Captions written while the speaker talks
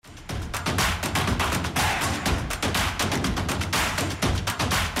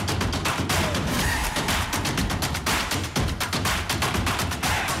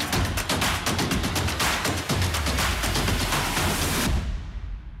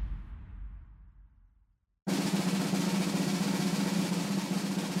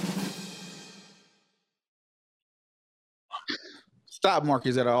Stock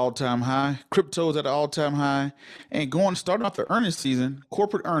market's at an all-time high, crypto's at an all-time high, and starting off the earnings season,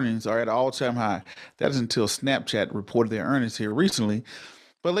 corporate earnings are at an all-time high. That is until Snapchat reported their earnings here recently.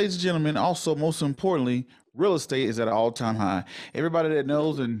 But ladies and gentlemen, also most importantly, real estate is at an all-time high. Everybody that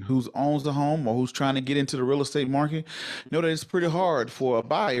knows and who owns the home or who's trying to get into the real estate market know that it's pretty hard for a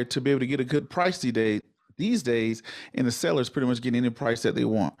buyer to be able to get a good price these days, and the sellers pretty much get any price that they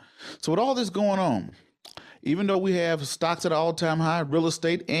want. So with all this going on, even though we have stocks at an all-time high, real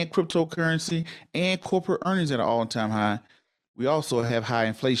estate and cryptocurrency and corporate earnings at an all-time high, we also have high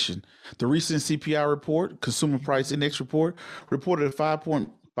inflation. The recent CPI report, Consumer Price Index report, reported a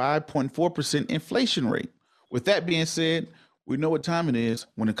 5.4% inflation rate. With that being said, we know what time it is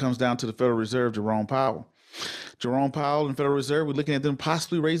when it comes down to the Federal Reserve, Jerome Powell. Jerome Powell and Federal Reserve, we're looking at them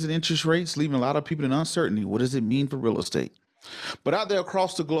possibly raising interest rates, leaving a lot of people in uncertainty. What does it mean for real estate? But out there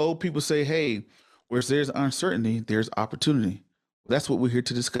across the globe, people say, hey, where there's uncertainty, there's opportunity. That's what we're here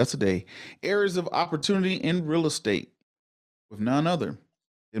to discuss today. Areas of opportunity in real estate with none other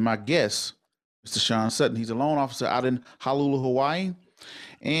than my guest, Mr. Sean Sutton. He's a loan officer out in Honolulu, Hawaii.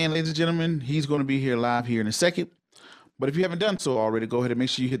 And ladies and gentlemen, he's going to be here live here in a second. But if you haven't done so already, go ahead and make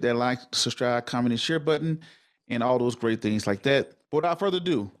sure you hit that like, subscribe, comment, and share button and all those great things like that. But without further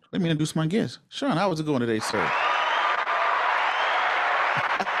ado, let me introduce my guest. Sean, how is it going today, sir?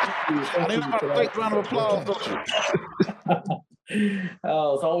 I need a fake round of applause, don't you?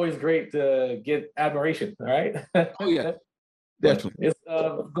 Oh, it's always great to get admiration, all right? Oh, yeah, definitely. It's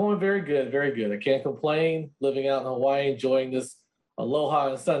going very good, very good. I can't complain, living out in Hawaii, enjoying this aloha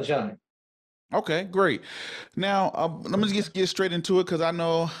and sunshine. Okay, great. Now, let me just get straight into it because I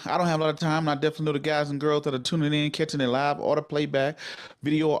know I don't have a lot of time, and I definitely know the guys and girls that are tuning in, catching it live or the playback,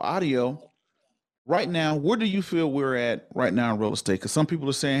 video or audio. Right now, where do you feel we're at right now in real estate? Because some people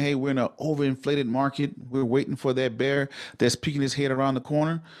are saying, hey, we're in an overinflated market. We're waiting for that bear that's peeking his head around the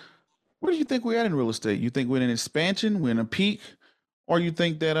corner. Where do you think we're at in real estate? You think we're in an expansion, we're in a peak, or you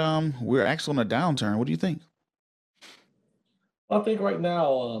think that we're actually on a downturn? What do you think? I think right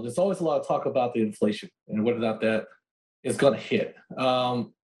now there's always a lot of talk about the inflation and whether or not that is going to hit.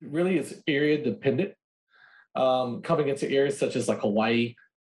 Really, it's area dependent. Coming into areas such as like Hawaii,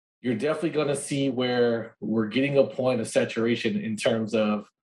 you're definitely going to see where we're getting a point of saturation in terms of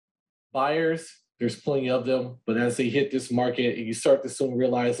buyers. There's plenty of them, but as they hit this market, you start to soon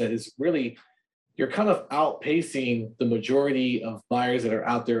realize that it's really, you're kind of outpacing the majority of buyers that are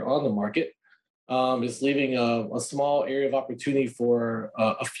out there on the market. It's leaving a small area of opportunity for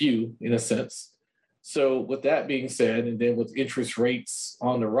a few, in a sense. So with that being said, and then with interest rates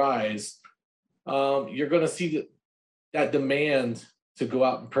on the rise, you're going to see that demand to go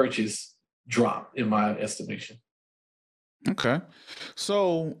out and purchase drop, in my estimation. Okay.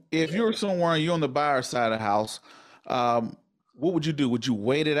 So if you're somewhere and you're on the buyer side of the house, what would you do? Would you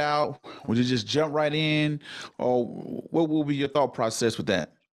wait it out? Would you just jump right in? Or what will be your thought process with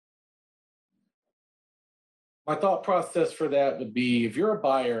that? My thought process for that would be if you're a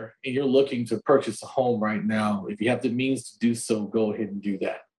buyer and you're looking to purchase a home right now, if you have the means to do so, go ahead and do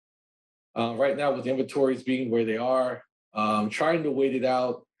that. Right now, with inventories being where they are, trying to wait it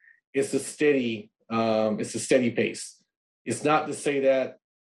out, it's a steady pace. It's not to say that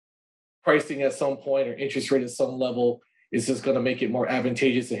pricing at some point or interest rate at some level is just going to make it more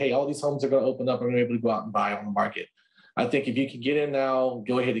advantageous. And hey, all these homes are going to open up and we're able to go out and buy on the market. I think if you can get in now,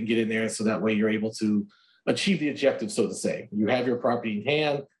 go ahead and get in there so that way you're able to achieve the objective, so to say. You have your property in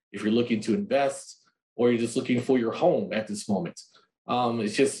hand if you're looking to invest or you're just looking for your home at this moment.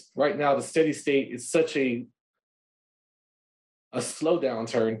 It's just right now the steady state is such a slow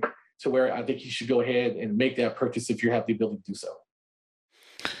downturn to where I think you should go ahead and make that purchase if you have the ability to do so.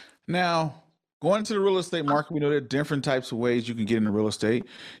 Now, going into the real estate market, we know there are different types of ways you can get into real estate.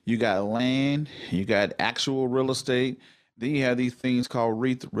 You got land, you got actual real estate, then you have these things called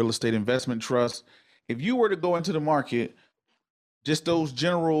REIT, real estate investment trust. If you were to go into the market, just those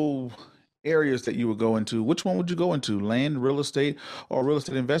general areas that you would go into, which one would you go into? Land, real estate, or real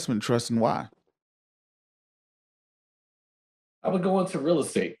estate investment trust, and why? I would go into real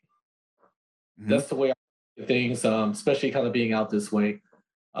estate. Mm-hmm. That's the way I do things, especially kind of being out this way.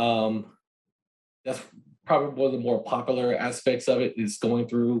 That's probably one of the more popular aspects of it is going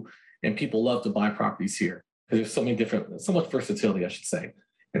through, and people love to buy properties here because there's so much versatility, I should say,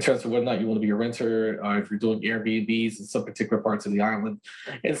 in terms of whether or not you want to be a renter or if you're doing Airbnbs in some particular parts of the island.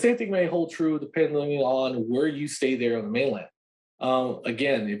 And the same thing may hold true depending on where you stay there on the mainland.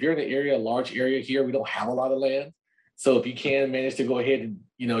 Again, if you're in an area, a large area here, we don't have a lot of land. So if you can manage to go ahead and,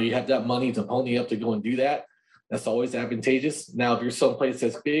 you have that money to pony up to go and do that, that's always advantageous. Now, if you're someplace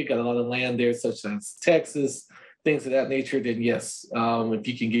that's big, got a lot of land there, such as Texas, things of that nature, then yes, if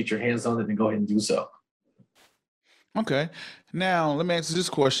you can get your hands on it, then go ahead and do so. Okay. Now let me ask you this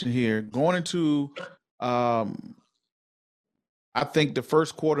question here. Going into um I think the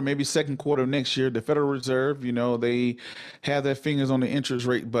first quarter, maybe second quarter of next year, the Federal Reserve, they have their fingers on the interest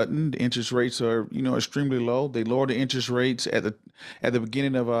rate button. The interest rates are, extremely low. They lowered the interest rates at the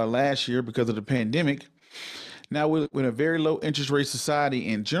beginning of last year because of the pandemic. Now with a very low interest rate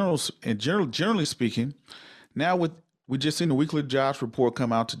society generally speaking, now we just seen the weekly jobs report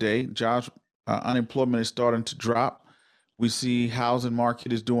come out today. Jobs unemployment is starting to drop. We see housing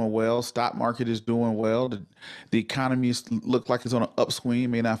market is doing well, stock market is doing well. The economy look like it's on an upswing. It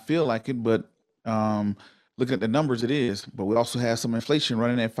may not feel like it, but um, looking at the numbers, it is. But we also have some inflation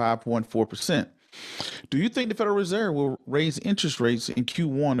running at 5.4%. Do you think the Federal Reserve will raise interest rates in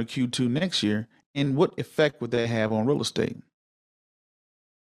Q1 or Q2 next year? And what effect would that have on real estate?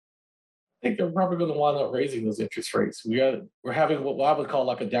 I think they're probably going to wind up raising those interest rates. We're having what I would call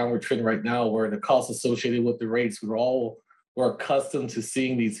like a downward trend right now, where the costs associated with the rates we're accustomed to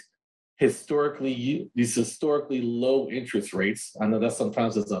seeing these historically low interest rates. I know that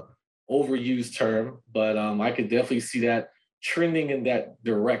sometimes is a overused term, but I could definitely see that trending in that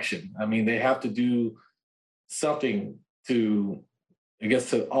direction. I mean, they have to do something to, I guess,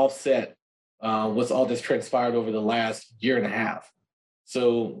 to offset what's all that's transpired over the last year and a half.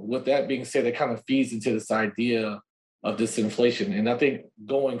 So, with that being said, it kind of feeds into this idea of this inflation. And I think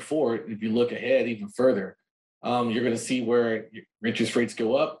going forward, if you look ahead even further, you're going to see where interest rates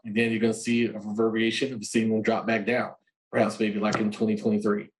go up, and then you're going to see a reverberation of seeing them drop back down, perhaps maybe like in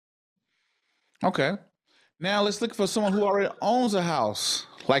 2023. Okay. Now let's look for someone who already owns a house,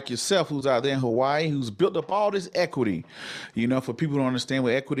 like yourself, who's out there in Hawaii, who's built up all this equity. For people who don't understand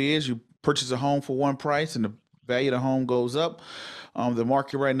what equity is, you purchase a home for one price and the value of the home goes up. The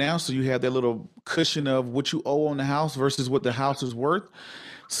market right now, so you have that little cushion of what you owe on the house versus what the house is worth.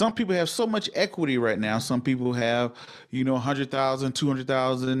 Some people have so much equity right now. Some people have, 100,000,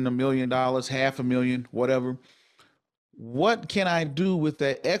 200,000, $1 million, half a million, whatever. What can I do with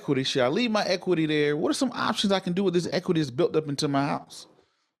that equity? Should I leave my equity there? What are some options I can do with this equity that's built up into my house?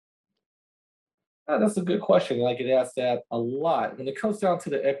 That's a good question, and I get asked that a lot. When it comes down to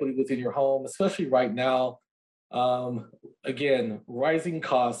the equity within your home, especially right now, um, again, rising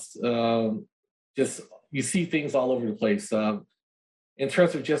costs, just you see things all over the place. In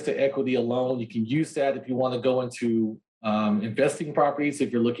terms of just the equity alone, you can use that if you want to go into investing properties,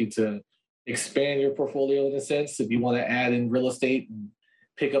 if you're looking to expand your portfolio in a sense, if you want to add in real estate and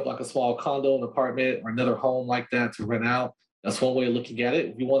pick up like a small condo, an apartment, or another home like that to rent out. That's one way of looking at it.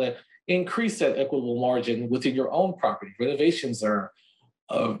 If you want to increase that equitable margin within your own property, renovations are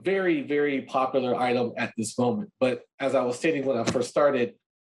a very, very popular item at this moment. But as I was stating when I first started,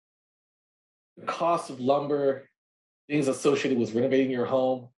 the cost of lumber, things associated with renovating your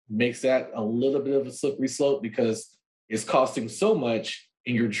home makes that a little bit of a slippery slope because it's costing so much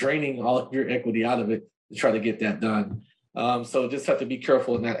and you're draining all of your equity out of it to try to get that done. So just have to be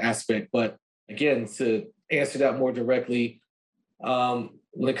careful in that aspect. But again, to answer that more directly,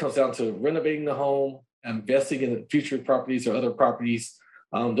 when it comes down to renovating the home, investing in future properties or other properties,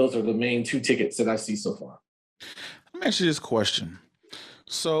 those are the main two tickets that I see so far. Let me ask you this question.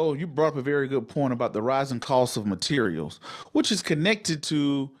 So you brought up a very good point about the rising cost of materials, which is connected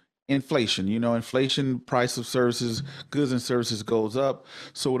to inflation. Inflation, price of services, goods and services goes up.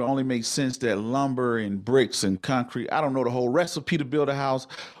 So it only makes sense that lumber and bricks and concrete, I don't know the whole recipe to build a house,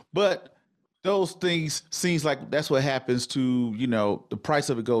 but those things seems like that's what happens to, the price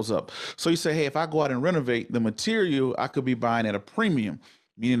of it goes up. So you say, hey, if I go out and renovate the material, I could be buying at a premium,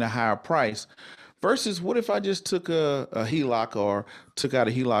 meaning a higher price. Versus what if I just took a HELOC or took out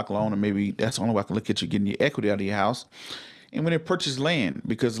a HELOC loan, and maybe that's the only way I can look at you getting your equity out of your house. And when they purchase land,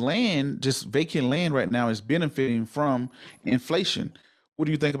 because land, just vacant land right now is benefiting from inflation. What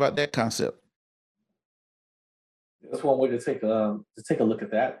do you think about that concept? That's one way to take a look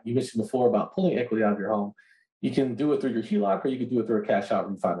at that. You mentioned before about pulling equity out of your home. You can do it through your HELOC, or you can do it through a cash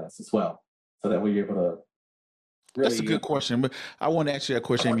out refinance as well. So that way you're able to That's a really. good question, but I want to ask you that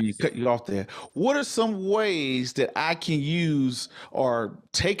question. I mean, you cut you off there. What are some ways that I can use or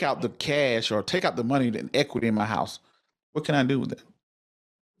take out the cash or take out the money and equity in my house? What can I do with it?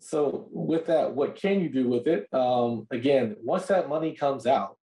 So with that, what can you do with it? Again, once that money comes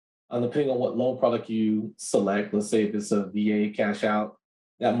out, depending on what loan product you select, let's say if it's a VA cash out,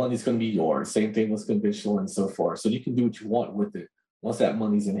 that money's going to be yours. Same thing with conventional and so forth. So you can do what you want with it once that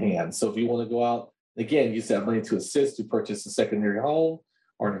money's in hand. So if you want to go out, again, use that money to assist to purchase a secondary home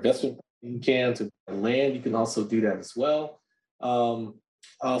or an investment, you can to land. You can also do that as well.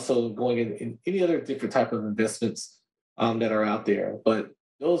 also going in any other different type of investments that are out there. But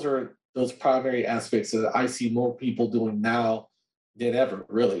those are those primary aspects that I see more people doing now than ever,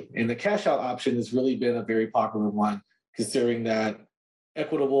 really. And the cash out option has really been a very popular one, considering that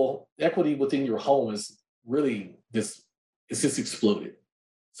equitable equity within your home is really just it's just exploded.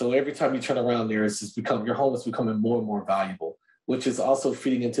 So every time you turn around there, it's just become your home is becoming more and more valuable, which is also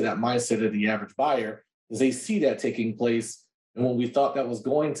feeding into that mindset of the average buyer, as they see that taking place. And when we thought that was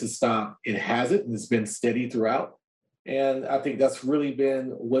going to stop, it hasn't, and it's been steady throughout. And I think that's really been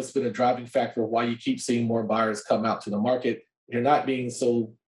what's been a driving factor of why you keep seeing more buyers come out to the market. You're not being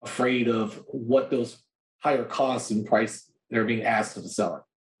so afraid of what those higher costs and price they're being asked of the seller.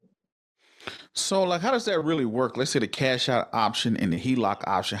 So, like, how does that really work? Let's say the cash out option and the HELOC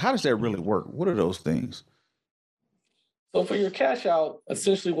option. How does that really work? What are those things? So for your cash out,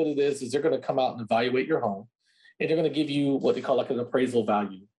 essentially what it is they're going to come out and evaluate your home, and they're going to give you what they call like an appraisal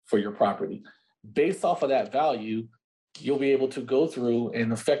value for your property. Based off of that value, you'll be able to go through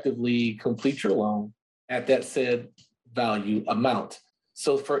and effectively complete your loan at that said value amount.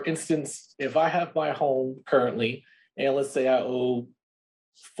 So for instance, if I have my home currently, and let's say I owe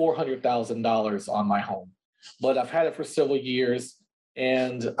 $400,000 on my home, but I've had it for several years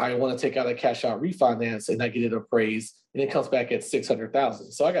and I want to take out a cash out refinance and I get it appraised and it comes back at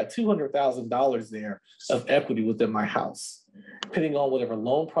 600,000. So I got $200,000 there of equity within my house. Depending on whatever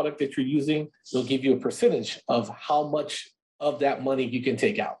loan product that you're using, they'll give you a percentage of how much of that money you can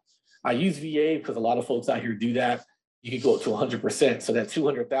take out. I use VA because a lot of folks out here do that. You can go up to 100%. So that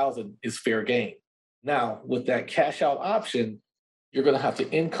 200,000 is fair game. Now, with that cash out option, you're going to have to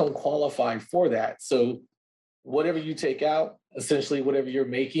income qualify for that. So whatever you take out, essentially whatever you're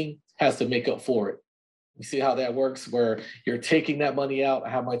making has to make up for it. You see how that works where you're taking that money out. I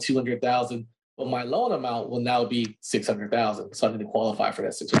have my 200,000, but my loan amount will now be 600,000. So I need to qualify for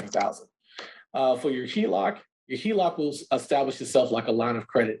that 600,000. For your HELOC will establish itself like a line of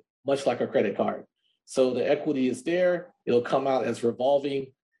credit, much like a credit card. So the equity is there. It'll come out as revolving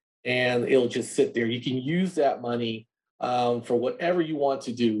and it'll just sit there. You can use that money for whatever you want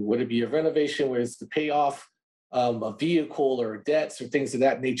to do, whether it be a renovation, whether it's to pay off a vehicle or debts or things of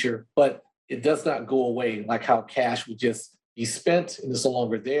that nature, but it does not go away like how cash would just be spent and it's no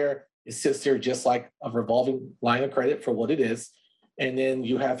longer there. It sits there just like a revolving line of credit for what it is. And then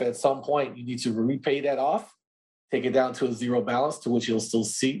you have at some point, you need to repay that off, take it down to a zero balance to which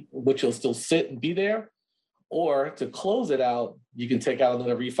which you'll still sit and be there. Or to close it out, you can take out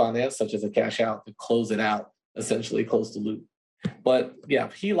another refinance, such as a cash out, to close it out, essentially close the loop. But yeah,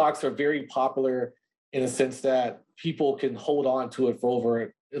 HELOCs are very popular in a sense that people can hold on to it for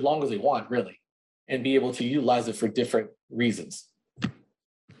over as long as they want, really, and be able to utilize it for different reasons.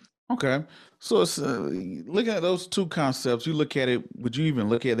 Okay. So it's looking at those two concepts. You look at it. Would you even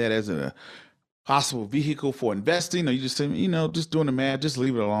look at that as a possible vehicle for investing, or you just say, just doing the math, just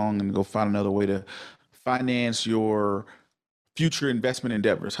leave it alone and go find another way to finance your future investment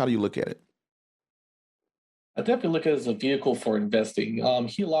endeavors? How do you look at it? I definitely look at it as a vehicle for investing.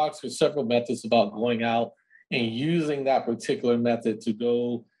 HELOCs are several methods about going out and using that particular method to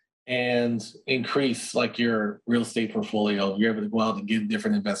go and increase like your real estate portfolio. You're able to go out and get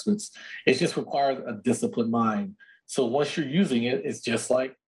different investments. It just requires a disciplined mind. So once you're using it, it's just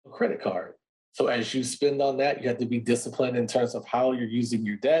like a credit card. So as you spend on that, you have to be disciplined in terms of how you're using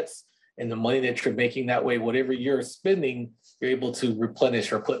your debts and the money that you're making that way. Whatever you're spending, you're able to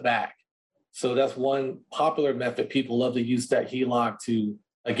replenish or put back. So that's one popular method. People love to use that HELOC to,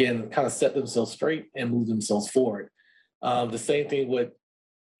 again, kind of set themselves straight and move themselves forward. The same thing with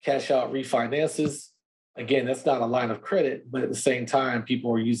cash out refinances. Again, that's not a line of credit, but at the same time,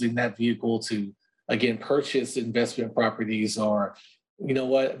 people are using that vehicle to, again, purchase investment properties or, you know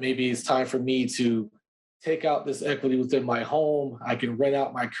what, maybe it's time for me to take out this equity within my home. I can rent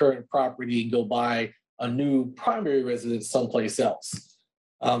out my current property and go buy a new primary residence someplace else.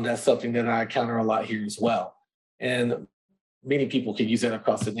 That's something that I encounter a lot here as well. And many people can use that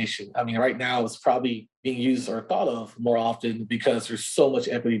across the nation. I mean, right now it's probably being used or thought of more often because there's so much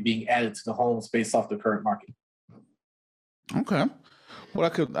equity being added to the homes based off the current market. Okay. Well,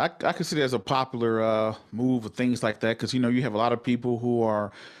 I could see that as a popular move of things like that because you have a lot of people who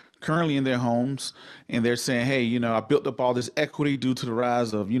are currently in their homes and they're saying, hey, I built up all this equity due to the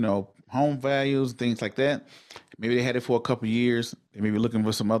rise of home values, things like that. Maybe they had it for a couple of years. They may be looking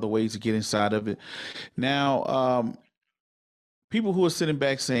for some other ways to get inside of it. Now, people who are sitting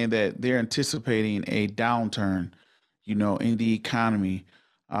back saying that they're anticipating a downturn, in the economy.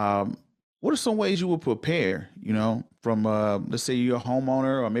 Um, what are some ways you would prepare, from, let's say you're a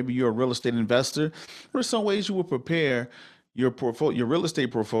homeowner or maybe you're a real estate investor? What are some ways you would prepare, your real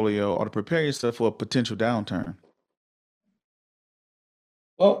estate portfolio, or to prepare yourself for a potential downturn?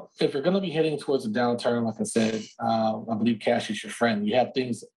 Well, if you're going to be heading towards a downturn, like I said, I believe cash is your friend. You have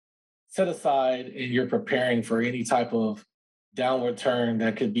things set aside and you're preparing for any type of downward turn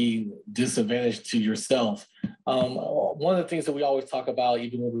that could be disadvantage to yourself. One of the things that we always talk about,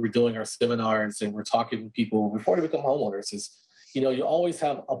 even when we're doing our seminars and we're talking to people before they become homeowners, is you always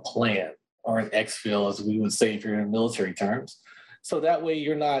have a plan or an exfil, as we would say if you're in military terms. So that way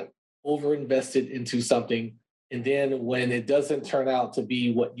you're not over invested into something. And then when it doesn't turn out to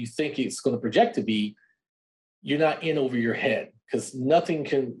be what you think it's going to project to be, you're not in over your head, because nothing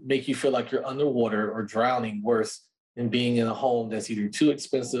can make you feel like you're underwater or drowning worse than being in a home that's either too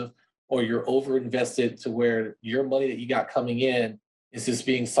expensive or you're over invested to where your money that you got coming in is just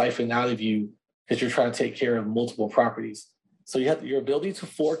being siphoned out of you because you're trying to take care of multiple properties. So you have your ability to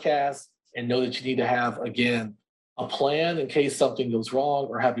forecast and know that you need to have, again, a plan in case something goes wrong,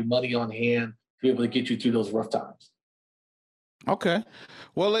 or have your money on hand to be able to get you through those rough times. Okay.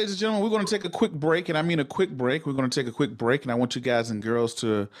 Well, ladies and gentlemen, we're going to take a quick break, and I mean a quick break. We're going to take a quick break, and I want you guys and girls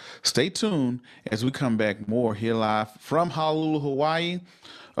to stay tuned as we come back more here live from Honolulu, Hawaii.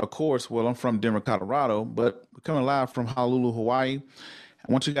 Of course, well, I'm from Denver, Colorado, but we're coming live from Honolulu, Hawaii.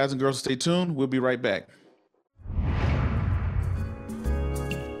 I want you guys and girls to stay tuned. We'll be right back.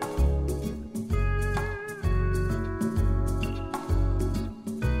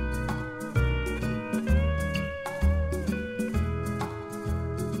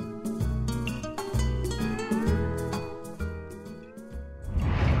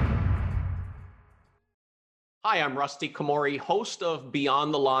 Hi, I'm Rusty Komori, host of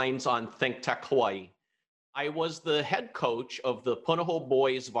Beyond the Lines on Think Tech Hawaii. I was the head coach of the Punahou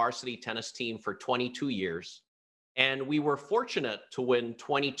boys varsity tennis team for 22 years, and we were fortunate to win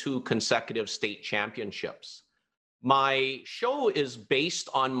 22 consecutive state championships. My show is based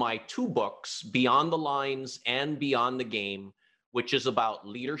on my two books, Beyond the Lines and Beyond the Game, which is about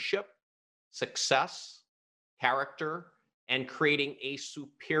leadership, success, character, and creating a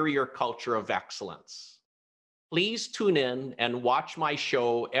superior culture of excellence. Please tune in and watch my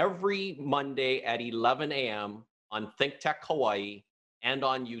show every Monday at 11 a.m. on Think Tech Hawaii and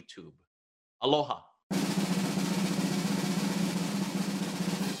on YouTube. Aloha.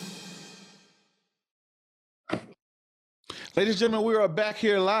 Ladies and gentlemen, we are back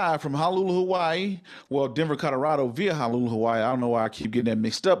here live from Honolulu, Hawaii. Well, Denver, Colorado via Honolulu, Hawaii. I don't know why I keep getting that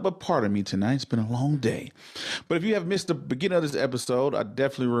mixed up, but pardon me tonight. It's been a long day. But if you have missed the beginning of this episode, I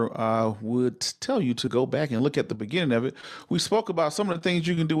definitely would tell you to go back and look at the beginning of it. We spoke about some of the things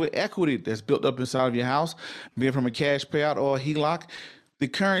you can do with equity that's built up inside of your house, being from a cash payout or a HELOC, the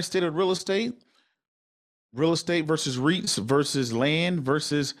current state of real estate versus REITs versus land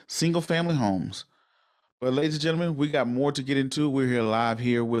versus single family homes. But ladies and gentlemen, we got more to get into. We're here live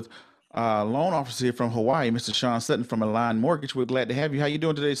here with loan officer here from Hawaii, Mr. Sean Sutton from Align Mortgage. We're glad to have you. How you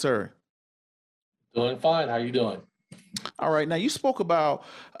doing today, sir? Doing fine. How you doing? All right. Now, you spoke about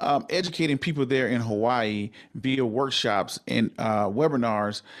educating people there in Hawaii via workshops and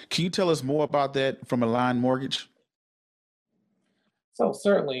webinars. Can you tell us more about that from Align Mortgage? So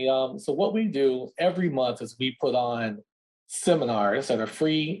certainly. So what we do every month is we put on seminars that are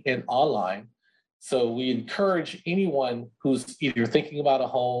free and online. So we encourage anyone who's either thinking about a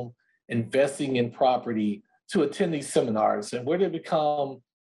home, investing in property, to attend these seminars. And where they become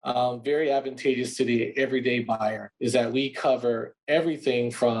very advantageous to the everyday buyer is that we cover everything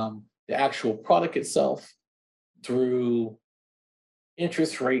from the actual product itself through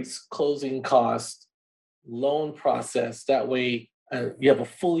interest rates, closing costs, loan process. That way you have a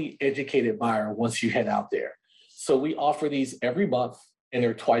fully educated buyer once you head out there. So we offer these every month, and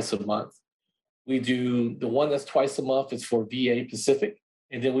they're twice a month. We do the one that's twice a month is for VA Pacific.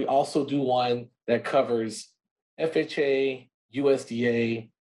 And then we also do one that covers FHA, USDA,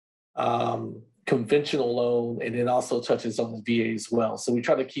 conventional loan, and then also touches on the VA as well. So we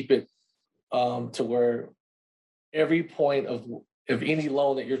try to keep it to where every point of any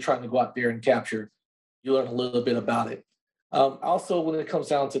loan that you're trying to go out there and capture, you learn a little bit about it. Also, when it comes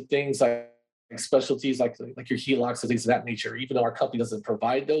down to things like specialties like your HELOCs and things of that nature, even though our company doesn't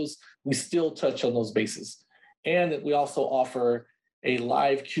provide those, we still touch on those bases. And we also offer a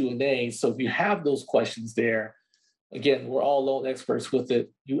live Q&A. So if you have those questions there, again, we're all loan experts with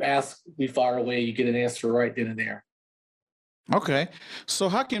it. You ask, we fire away, you get an answer right then and there. Okay. So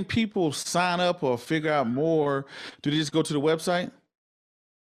how can people sign up or figure out more? Do they just go to the website?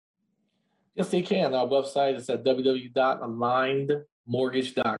 Yes, they can. Our website is at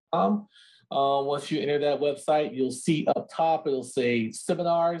www.alignedmortgage.com. Once you enter that website, you'll see up top, it'll say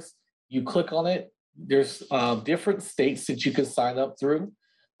seminars. You click on it, there's different states that you can sign up through.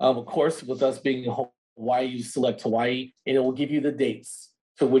 Of course, with us being in Hawaii, you select Hawaii, and it will give you the dates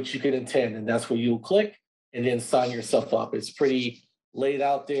to which you can attend, and that's where you'll click and then sign yourself up. It's pretty laid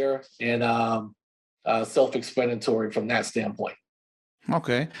out there and self-explanatory from that standpoint.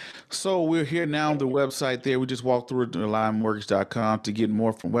 Okay. So we're here now on the website there. We just walked through it, alignmortgage.com, to get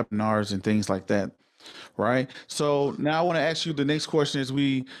more from webinars and things like that. Right. So now I want to ask you the next question as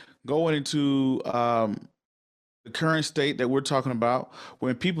we go into the current state that we're talking about.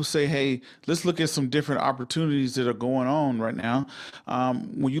 When people say, hey, let's look at some different opportunities that are going on right now.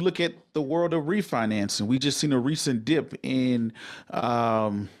 When you look at the world of refinancing, we just seen a recent dip in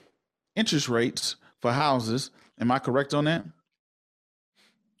interest rates for houses. Am I correct on that?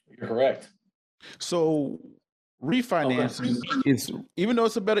 You're correct. So refinancing is, even though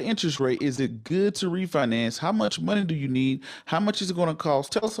it's a better interest rate, is it good to refinance? How much money do you need? How much is it going to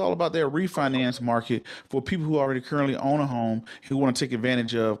cost? Tell us all about that refinance market for people who already currently own a home who want to take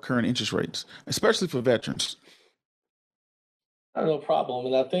advantage of current interest rates, especially for veterans. No problem.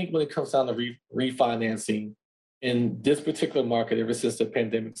 And I think when it comes down to refinancing in this particular market, ever since the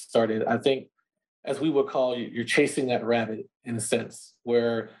pandemic started, I think, as we would call, you're chasing that rabbit in a sense,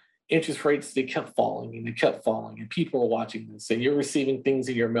 where interest rates, they kept falling and they kept falling, and people are watching this, and you're receiving things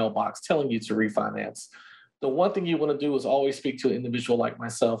in your mailbox telling you to refinance. The one thing you want to do is always speak to an individual like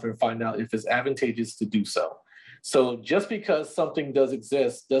myself and find out if it's advantageous to do so. So just because something does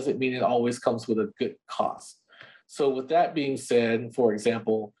exist doesn't mean it always comes with a good cost. So with that being said, for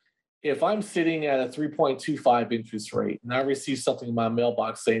example, if I'm sitting at a 3.25 interest rate and I receive something in my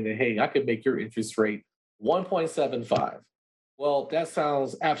mailbox saying that, hey, I could make your interest rate 1.75. Well, that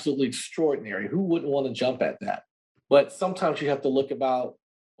sounds absolutely extraordinary. Who wouldn't want to jump at that? But sometimes you have to look about,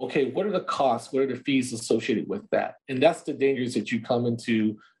 okay, what are the costs? What are the fees associated with that? And that's the dangers that you come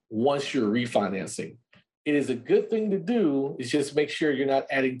into once you're refinancing. It is a good thing to do, is just make sure you're not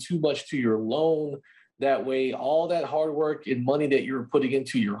adding too much to your loan. That way, all that hard work and money that you're putting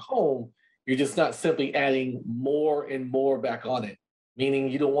into your home, you're just not simply adding more and more back on it,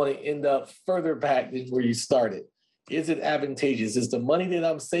 meaning you don't want to end up further back than where you started. Is it advantageous? Is the money that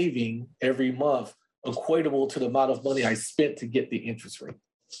I'm saving every month equatable to the amount of money I spent to get the interest rate?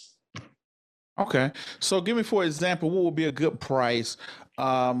 Okay. So give me, for example, what would be a good price?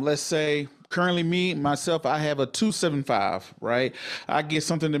 Let's say currently myself, I have a 275, right? I get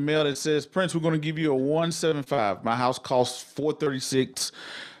something in the mail that says, Prince, we're going to give you a 175. My house costs 436.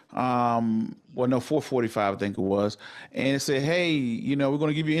 Well, no, 445, I think it was. And it said, hey, we're going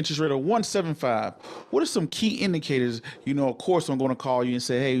to give you an interest rate of 175. What are some key indicators? Of course, I'm going to call you and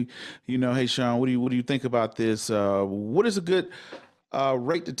say, hey, hey, Sean, what do you think about this? What is a good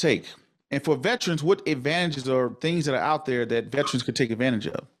rate to take? And for veterans, what advantages or things that are out there that veterans could take advantage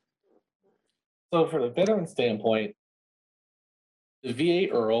of? So for the veteran standpoint, the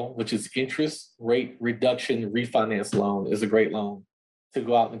VA IRRRL, which is interest rate reduction refinance loan, is a great loan to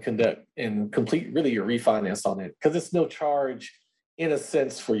go out and conduct and complete really your refinance on it, because it's no charge in a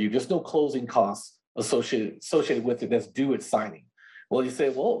sense for you. There's no closing costs associated with it that's due at signing. Well, you say,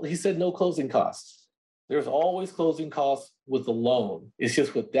 well, he said no closing costs. There's always closing costs with the loan. It's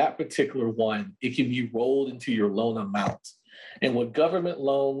just with that particular one, it can be rolled into your loan amount. And with government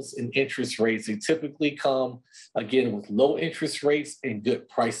loans and interest rates, they typically come, again, with low interest rates and good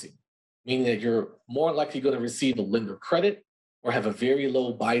pricing, meaning that you're more likely going to receive a lender credit or have a very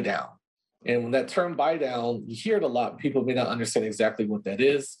low buy down. And when that term buy down, you hear it a lot. People may not understand exactly what that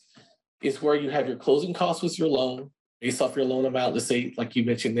is. It's where you have your closing costs with your loan based off your loan amount. Let's say, like you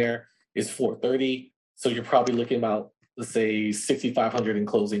mentioned there, is 430. So you're probably looking about, let's say, 6,500 in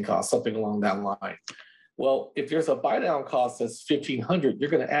closing costs, something along that line. Well, if there's a buy down cost that's 1,500, you're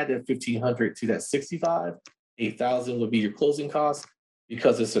going to add that 1,500 to that 65. 8,000 would be your closing cost.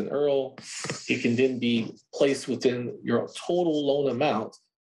 Because it's an IRRRL, it can then be placed within your total loan amount,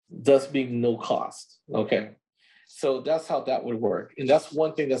 thus being no cost. Okay. So that's how that would work. And that's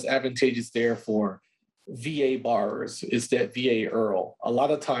one thing that's advantageous there for VA borrowers, is that VA IRRRL. A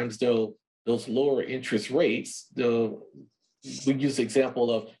lot of times, though, those lower interest rates, we use the example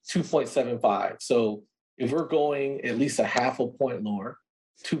of 2.75. So if we're going at least a half a point lower,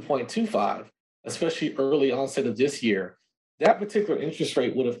 2.25, especially early onset of this year, that particular interest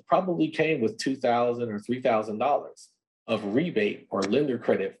rate would have probably came with $2,000 or $3,000 of rebate or lender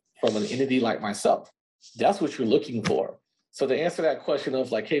credit from an entity like myself. That's what you're looking for. So to answer that question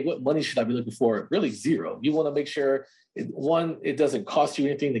of like, hey, what money should I be looking for? Really zero. You want to make sure, it doesn't cost you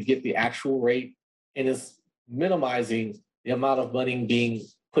anything to get the actual rate, and it's minimizing the amount of money being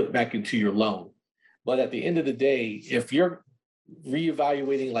put back into your loan. But at the end of the day, if you're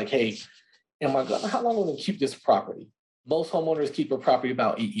reevaluating like, hey, how long am I going to keep this property? Most homeowners keep a property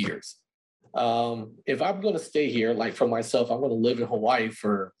about 8 years. If I'm going to stay here, like for myself, I'm going to live in Hawaii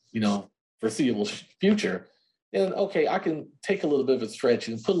for, foreseeable future, then okay, I can take a little bit of a stretch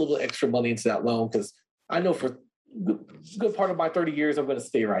and put a little extra money into that loan because I know for good part of my 30 years, I'm going to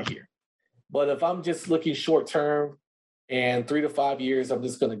stay right here. But if I'm just looking short term and 3 to 5 years, I'm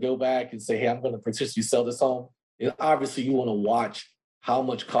just going to go back and say, hey, I'm going to potentially sell this home. And obviously, you want to watch how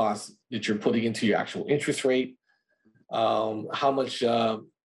much cost that you're putting into your actual interest rate, how much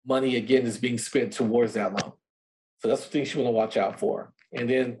money, again, is being spent towards that loan. So that's the things you want to watch out for. And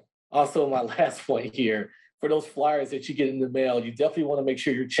then also my last point here, for those flyers that you get in the mail, you definitely want to make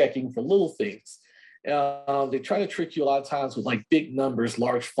sure you're checking for little things. They try to trick you a lot of times with like big numbers,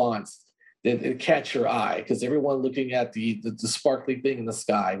 large fonts that catch your eye because everyone looking at the sparkly thing in the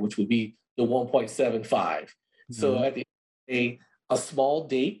sky, which would be the 1.75. Mm-hmm. So at the end of the day, a small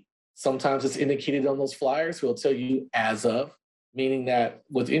date, sometimes it's indicated on those flyers, will tell you as of, meaning that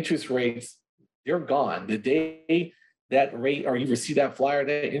with interest rates, they're gone. The day that rate, or you receive that flyer,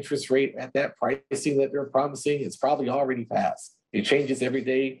 that interest rate at that pricing that they're promising, it's probably already passed. It changes every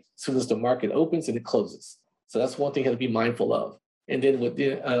day as soon as the market opens and it closes. So that's one thing you have to be mindful of. And then with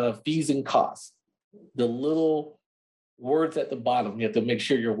the fees and costs, the little words at the bottom, you have to make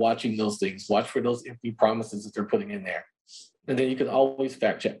sure you're watching those things. Watch for those empty promises that they're putting in there. And then you can always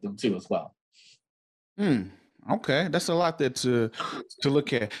fact check them too as well. Okay, that's a lot there to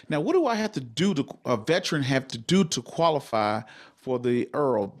look at. Now, what do I have to do a veteran have to do to qualify for the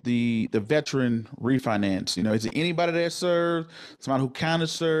EARL, the veteran refinance? Is it anybody that served, somebody who kind of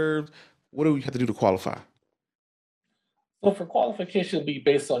served? What do we have to do to qualify? So for qualification, it'll be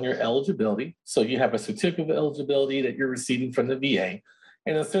based on your eligibility. So you have a certificate of eligibility that you're receiving from the VA.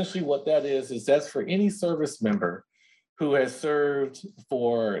 And essentially what that is that's for any service member who has served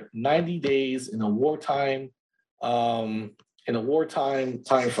for 90 days in a wartime time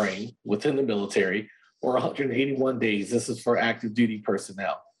frame within the military, or 181 days. This is for active duty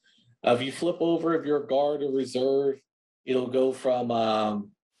personnel. If you flip over, if you're a guard or reserve, it'll go from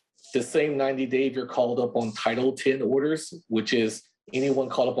the same 90 day if you're called up on Title 10 orders, which is anyone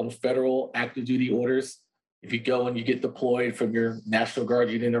called up on federal active duty orders. If you go and you get deployed from your National Guard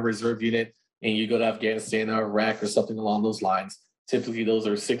unit or reserve unit, and you go to Afghanistan or Iraq or something along those lines, typically those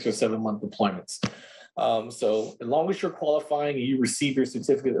are 6 or 7 month deployments. So as long as you're qualifying and you receive your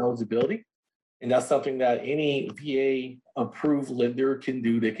certificate of eligibility, and that's something that any VA approved lender can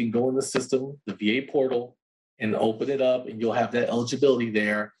do. They can go in the system, the VA portal, and open it up, and you'll have that eligibility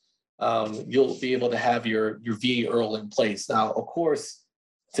there. You'll be able to have your VA EARL in place. Now, of course,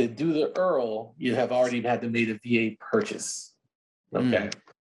 to do the EARL, you have already had to make a VA purchase. Okay.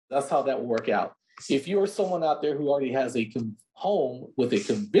 That's how that will work out. If you're someone out there who already has a home with a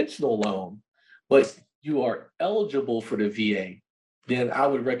conventional loan, but you are eligible for the VA, then I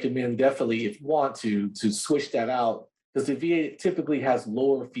would recommend definitely, if you want to switch that out, because the VA typically has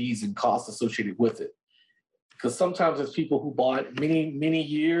lower fees and costs associated with it. Because sometimes there's people who bought many, many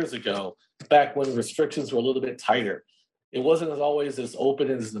years ago, back when restrictions were a little bit tighter. It wasn't always as open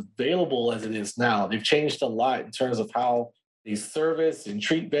and as available as it is now. They've changed a lot in terms of how they service and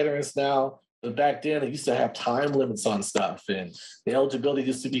treat veterans now. But back then, they used to have time limits on stuff, and the eligibility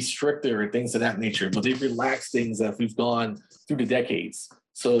used to be stricter and things of that nature. But they've relaxed things as we've gone through the decades.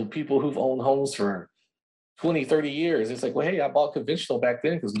 So people who've owned homes for 20, 30 years, it's like, well, hey, I bought conventional back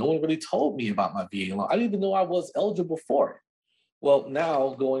then because no one really told me about my VA loan. I didn't even know I was eligible for it. Well,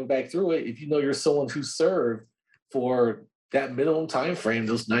 now going back through it, if you know you're someone who served for that minimum time frame,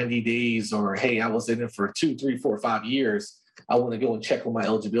 those 90 days, or hey, I was in it for 2, 3, 4, 5 years, I want to go and check on my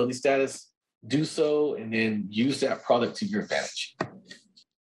eligibility status, do so, and then use that product to your advantage.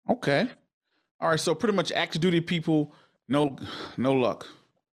 Okay. All right. So pretty much active duty people, no luck.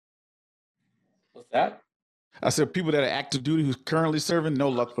 What's that? I said people that are active duty who's currently serving, no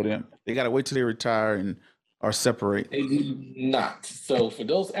luck for them. They got to wait till they retire or separate. They do not. So for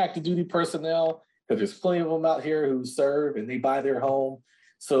those active duty personnel, because there's plenty of them out here who serve and they buy their home.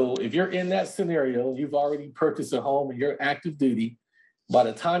 So if you're in that scenario, you've already purchased a home and you're active duty, by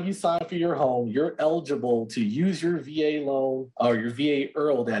the time you sign for your home, you're eligible to use your VA loan, or your VA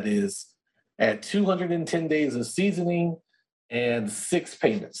EARL, that is, at 210 days of seasoning and 6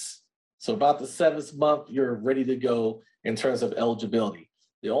 payments. So about the 7th month, you're ready to go in terms of eligibility.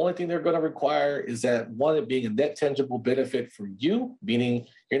 The only thing they're going to require is that, one, it being a net tangible benefit for you, meaning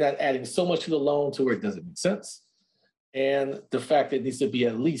you're not adding so much to the loan to where it doesn't make sense. And the fact that it needs to be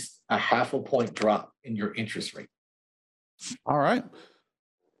at least a 0.5 point drop in your interest rate. All right.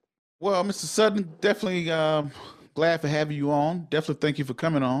 Well, Mr. Sutton, definitely Glad for having you on. Definitely thank you for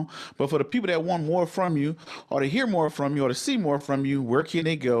coming on. But for the people that want more from you, or to hear more from you, or to see more from you, where can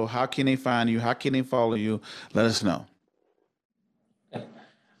they go? How can they find you? How can they follow you? Let us know.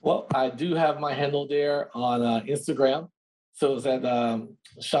 Well, I do have my handle there on Instagram. So it's at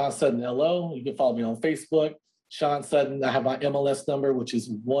Sean Sutton LO. You can follow me on Facebook. Sean Sutton. I have my MLS number, which is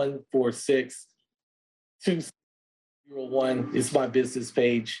 146-201. It's my business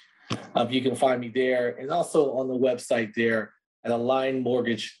page. You can find me there. And also on the website there at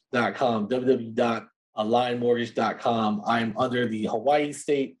alignmortgage.com, www.alignmortgage.com. I'm under the Hawaii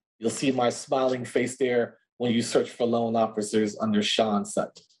state. You'll see my smiling face there when you search for loan officers under Sean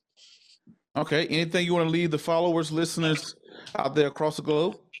Sutton. Okay. Anything you want to leave the followers, listeners out there across the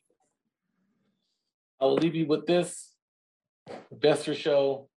globe? I will leave you with this. Investor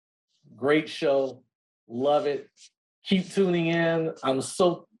Show, great show. Love it. Keep tuning in. I'm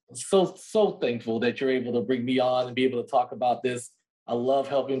so thankful that you're able to bring me on and be able to talk about this. I love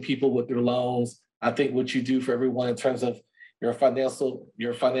helping people with their loans. I think what you do for everyone in terms of your financial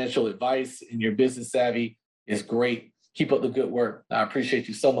advice and your business savvy is great. Keep up the good work. I appreciate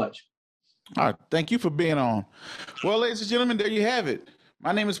you so much. All right. Thank you for being on. Well, ladies and gentlemen, there you have it.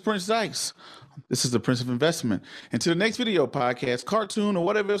 My name is Prince Dykes. This is the Prince of Investment. Until the next video podcast, cartoon, or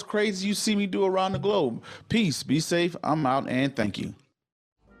whatever else crazy you see me do around the globe. Peace. Be safe. I'm out, and thank you.